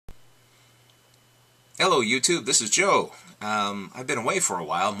Hello YouTube, this is Joe. I've been away for a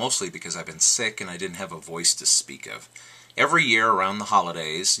while, mostly because I've been sick and I didn't have a voice to speak of. Every year around the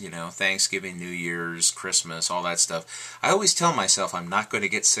holidays, Thanksgiving, New Year's, Christmas, all that stuff, I always tell myself I'm not going to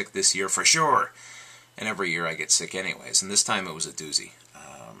get sick this year for sure. And every year I get sick anyways, and this time it was a doozy.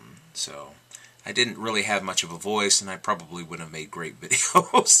 So I didn't really have much of a voice, and I probably wouldn't have made great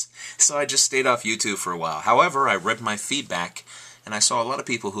videos. So I just stayed off YouTube for a while. However, I read my feedback, and I saw a lot of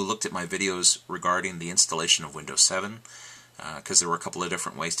people who looked at my videos regarding the installation of Windows 7, because there were a couple of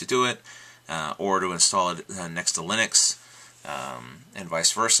different ways to do it, or to install it next to Linux, and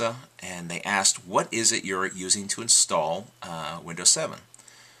vice versa. And they asked, what is it you're using to install Windows 7?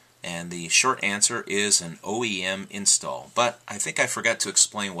 And the short answer is an OEM install. But I think I forgot to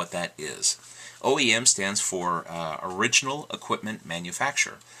explain what that is. OEM stands for Original Equipment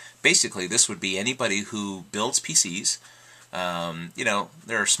Manufacturer. Basically, this would be anybody who builds PCs.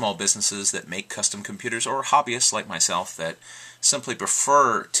 There are small businesses that make custom computers, or hobbyists like myself that simply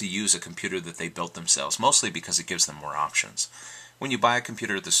prefer to use a computer that they built themselves, mostly because it gives them more options. When you buy a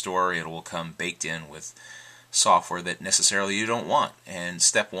computer at the store, it will come baked in with software that necessarily you don't want. And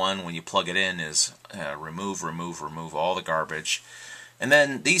step one, when you plug it in, is remove all the garbage. And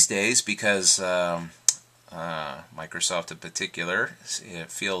then these days, because Microsoft in particular,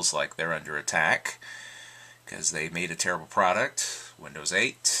 it feels like they're under attack, because they made a terrible product, Windows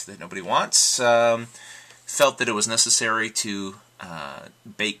 8, that nobody wants, felt that it was necessary to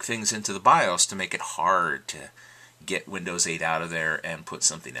bake things into the BIOS to make it hard to get Windows 8 out of there and put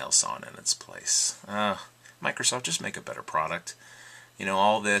something else on in its place. Microsoft, just make a better product.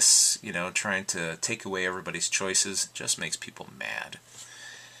 All this, trying to take away everybody's choices just makes people mad.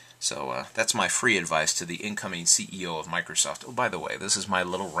 So that's my free advice to the incoming CEO of Microsoft. Oh, by the way, this is my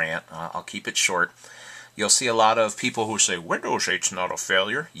little rant. I'll keep it short. You'll see a lot of people who say, Windows 8's not a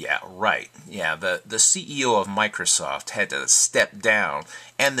failure. Yeah, right. Yeah, the CEO of Microsoft had to step down,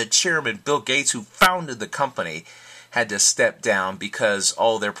 and the chairman, Bill Gates, who founded the company, had to step down because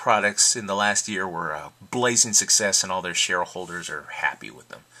all their products in the last year were a blazing success, and all their shareholders are happy with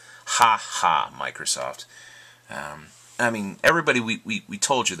them. Ha ha, Microsoft. Everybody, we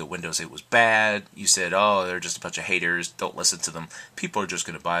told you that Windows 8 was bad. You said, oh, they're just a bunch of haters. Don't listen to them. People are just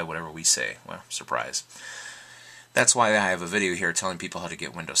going to buy whatever we say. Well, surprise. That's why I have a video here telling people how to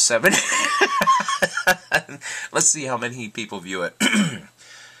get Windows 7. Let's see how many people view it.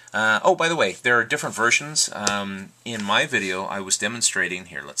 Oh, by the way, there are different versions. In my video, I was demonstrating.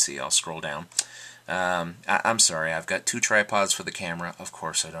 Here, let's see. I'll scroll down. I'm sorry. I've got two tripods for the camera. Of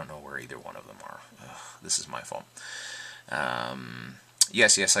course, I don't know where either one of them are. Ugh, this is my fault.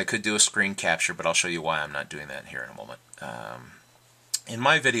 Yes, I could do a screen capture, but I'll show you why I'm not doing that here in a moment. In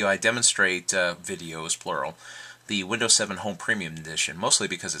my video, I demonstrate, videos, plural, the Windows 7 Home Premium Edition, mostly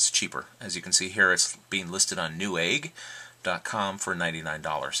because it's cheaper. As you can see here, it's being listed on Newegg.com for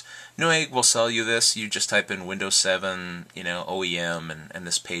 $99. Newegg will sell you this. You just type in Windows 7, OEM, and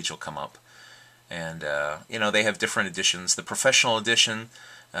this page will come up. And, they have different editions. The Professional Edition...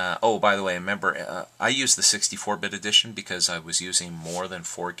 oh, by the way, remember, I used the 64-bit edition because I was using more than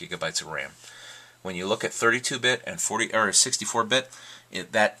 4 gigabytes of RAM. When you look at 32-bit and 64-bit,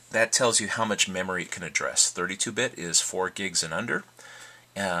 that tells you how much memory it can address. 32-bit is 4 gigs and under.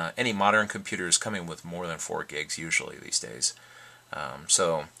 Any modern computer is coming with more than 4 gigs usually these days.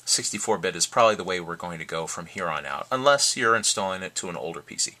 So 64-bit is probably the way we're going to go from here on out, unless you're installing it to an older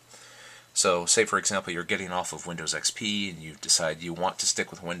PC. So, say for example, you're getting off of Windows XP and you decide you want to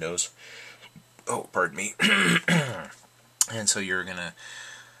stick with Windows. Oh, pardon me. And so you're going to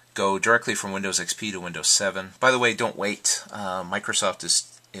go directly from Windows XP to Windows 7. By the way, don't wait. Microsoft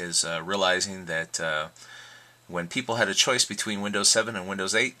is realizing that when people had a choice between Windows 7 and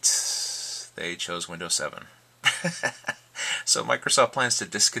Windows 8, they chose Windows 7. So Microsoft plans to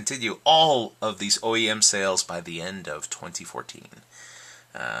discontinue all of these OEM sales by the end of 2014.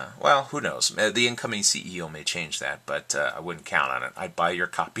 Well, who knows? The incoming CEO may change that, but I wouldn't count on it. I'd buy your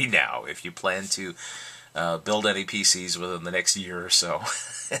copy now if you plan to build any PCs within the next year or so,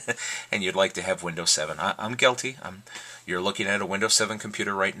 and you'd like to have Windows 7. I'm guilty. You're looking at a Windows 7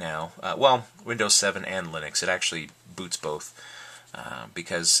 computer right now. Well, Windows 7 and Linux. It actually boots both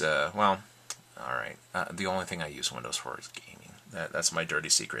because, well, all right. The only thing I use Windows for is gaming. That's my dirty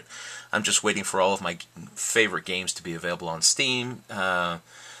secret. I'm just waiting for all of my favorite games to be available on Steam,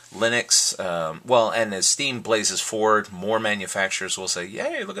 Linux. Well, and as Steam blazes forward, more manufacturers will say,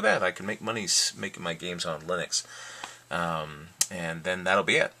 "Yay, look at that! I can make money making my games on Linux." And then that'll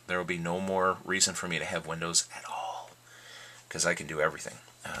be it. There will be no more reason for me to have Windows at all, because I can do everything.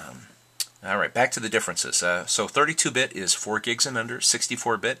 Alright, back to the differences. So 32-bit is 4 gigs and under,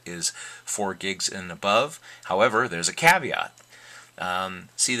 64-bit is 4 gigs and above. However, there's a caveat.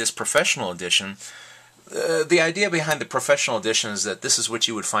 See, this Professional Edition, the idea behind the Professional Edition is that this is what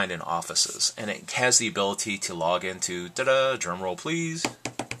you would find in offices, and it has the ability to log into, drumroll please,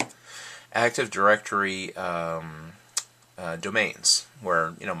 Active Directory domains,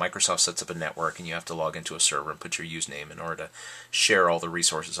 where Microsoft sets up a network and you have to log into a server and put your username in order to share all the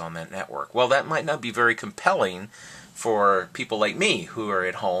resources on that network. Well, that might not be very compelling for people like me who are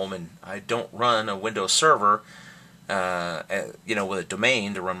at home, and I don't run a Windows server with a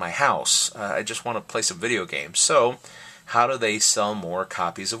domain to run my house. I just want to play some video games. So how do they sell more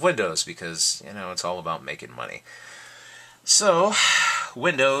copies of Windows? Because it's all about making money. So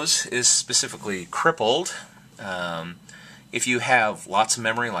Windows is specifically crippled. If you have lots of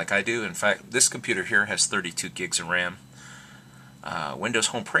memory like I do, in fact, this computer here has 32 gigs of RAM. Windows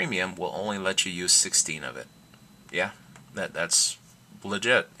Home Premium will only let you use 16 of it. Yeah, that's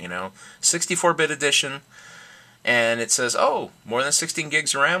legit, 64-bit edition, and it says, oh, more than 16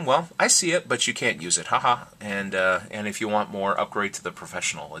 gigs of RAM? Well, I see it, but you can't use it, haha. And if you want more, upgrade to the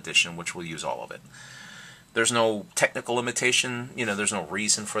Professional Edition, which will use all of it. There's no technical limitation, there's no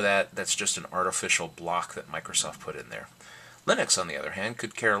reason for that. That's just an artificial block that Microsoft put in there. Linux, on the other hand,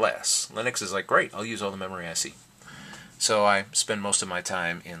 could care less. Linux is like, great, I'll use all the memory I see. So I spend most of my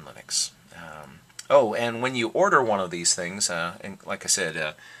time in Linux. And when you order one of these things, and like I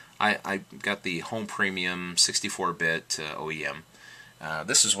said, I got the Home Premium 64-bit OEM.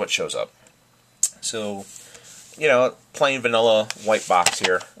 This is what shows up. So, plain vanilla white box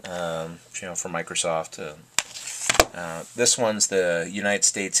here, for Microsoft. This one's the United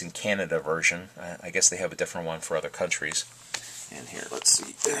States and Canada version. I guess they have a different one for other countries. And here, let's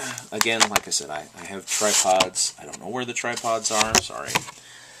see. Again, like I said, I have tripods. I don't know where the tripods are. Sorry.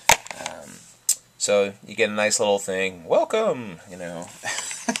 So you get a nice little thing. Welcome,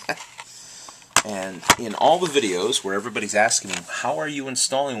 And in all the videos where everybody's asking me, how are you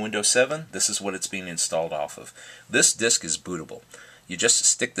installing Windows 7? This is what it's being installed off of. This disk is bootable. You just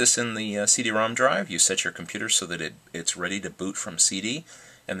stick this in the CD-ROM drive. You set your computer so that it's ready to boot from CD,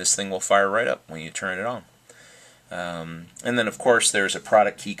 and this thing will fire right up when you turn it on. And then, of course, there's a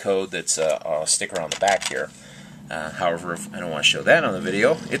product key code that's a sticker on the back here. However, if I don't want to show that on the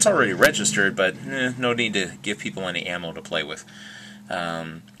video. It's already registered, but no need to give people any ammo to play with.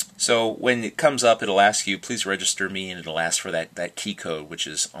 So when it comes up, it'll ask you, please register me, and it'll ask for that key code, which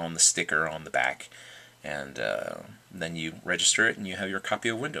is on the sticker on the back. And then you register it, and you have your copy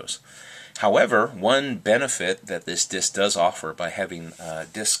of Windows. However, one benefit that this disk does offer by having a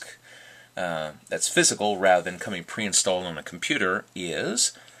disk that's physical rather than coming pre-installed on a computer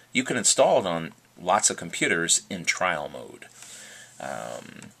is you can install it on lots of computers in trial mode.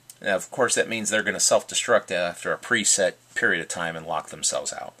 Now, of course, that means they're going to self-destruct after a preset period of time and lock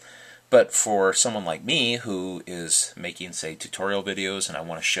themselves out. But for someone like me who is making, say, tutorial videos, and I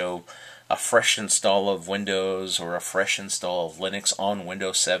want to show a fresh install of Windows or a fresh install of Linux on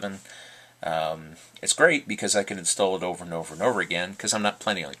Windows 7, it's great because I can install it over and over and over again, because I'm not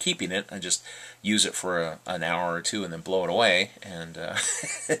planning on keeping it. I just use it for an hour or two and then blow it away, and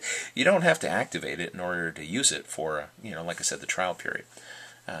you don't have to activate it in order to use it for, like I said, the trial period.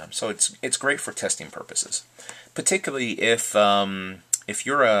 So it's great for testing purposes, particularly if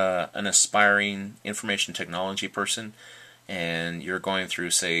you're an aspiring information technology person and you're going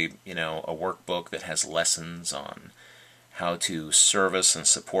through, say, a workbook that has lessons on how to service and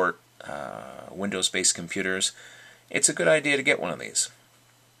support Windows-based computers. It's a good idea to get one of these.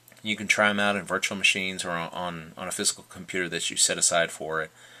 You can try them out in virtual machines or on a physical computer that you set aside for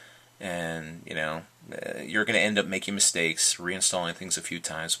it. And, you're going to end up making mistakes, reinstalling things a few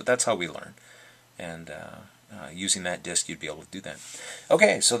times, but that's how we learn. And using that disk, you'd be able to do that.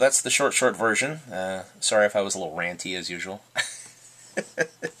 Okay, so that's the short version. Sorry if I was a little ranty as usual.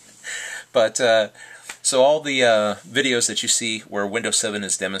 But, so all the videos that you see where Windows 7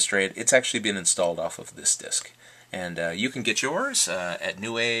 is demonstrated, it's actually been installed off of this disk. And you can get yours at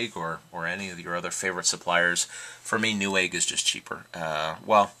Newegg or any of your other favorite suppliers. For me, Newegg is just cheaper.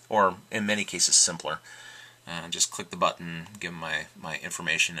 Or in many cases simpler. Just click the button, give them my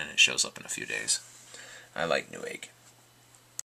information, and it shows up in a few days. I like Newegg.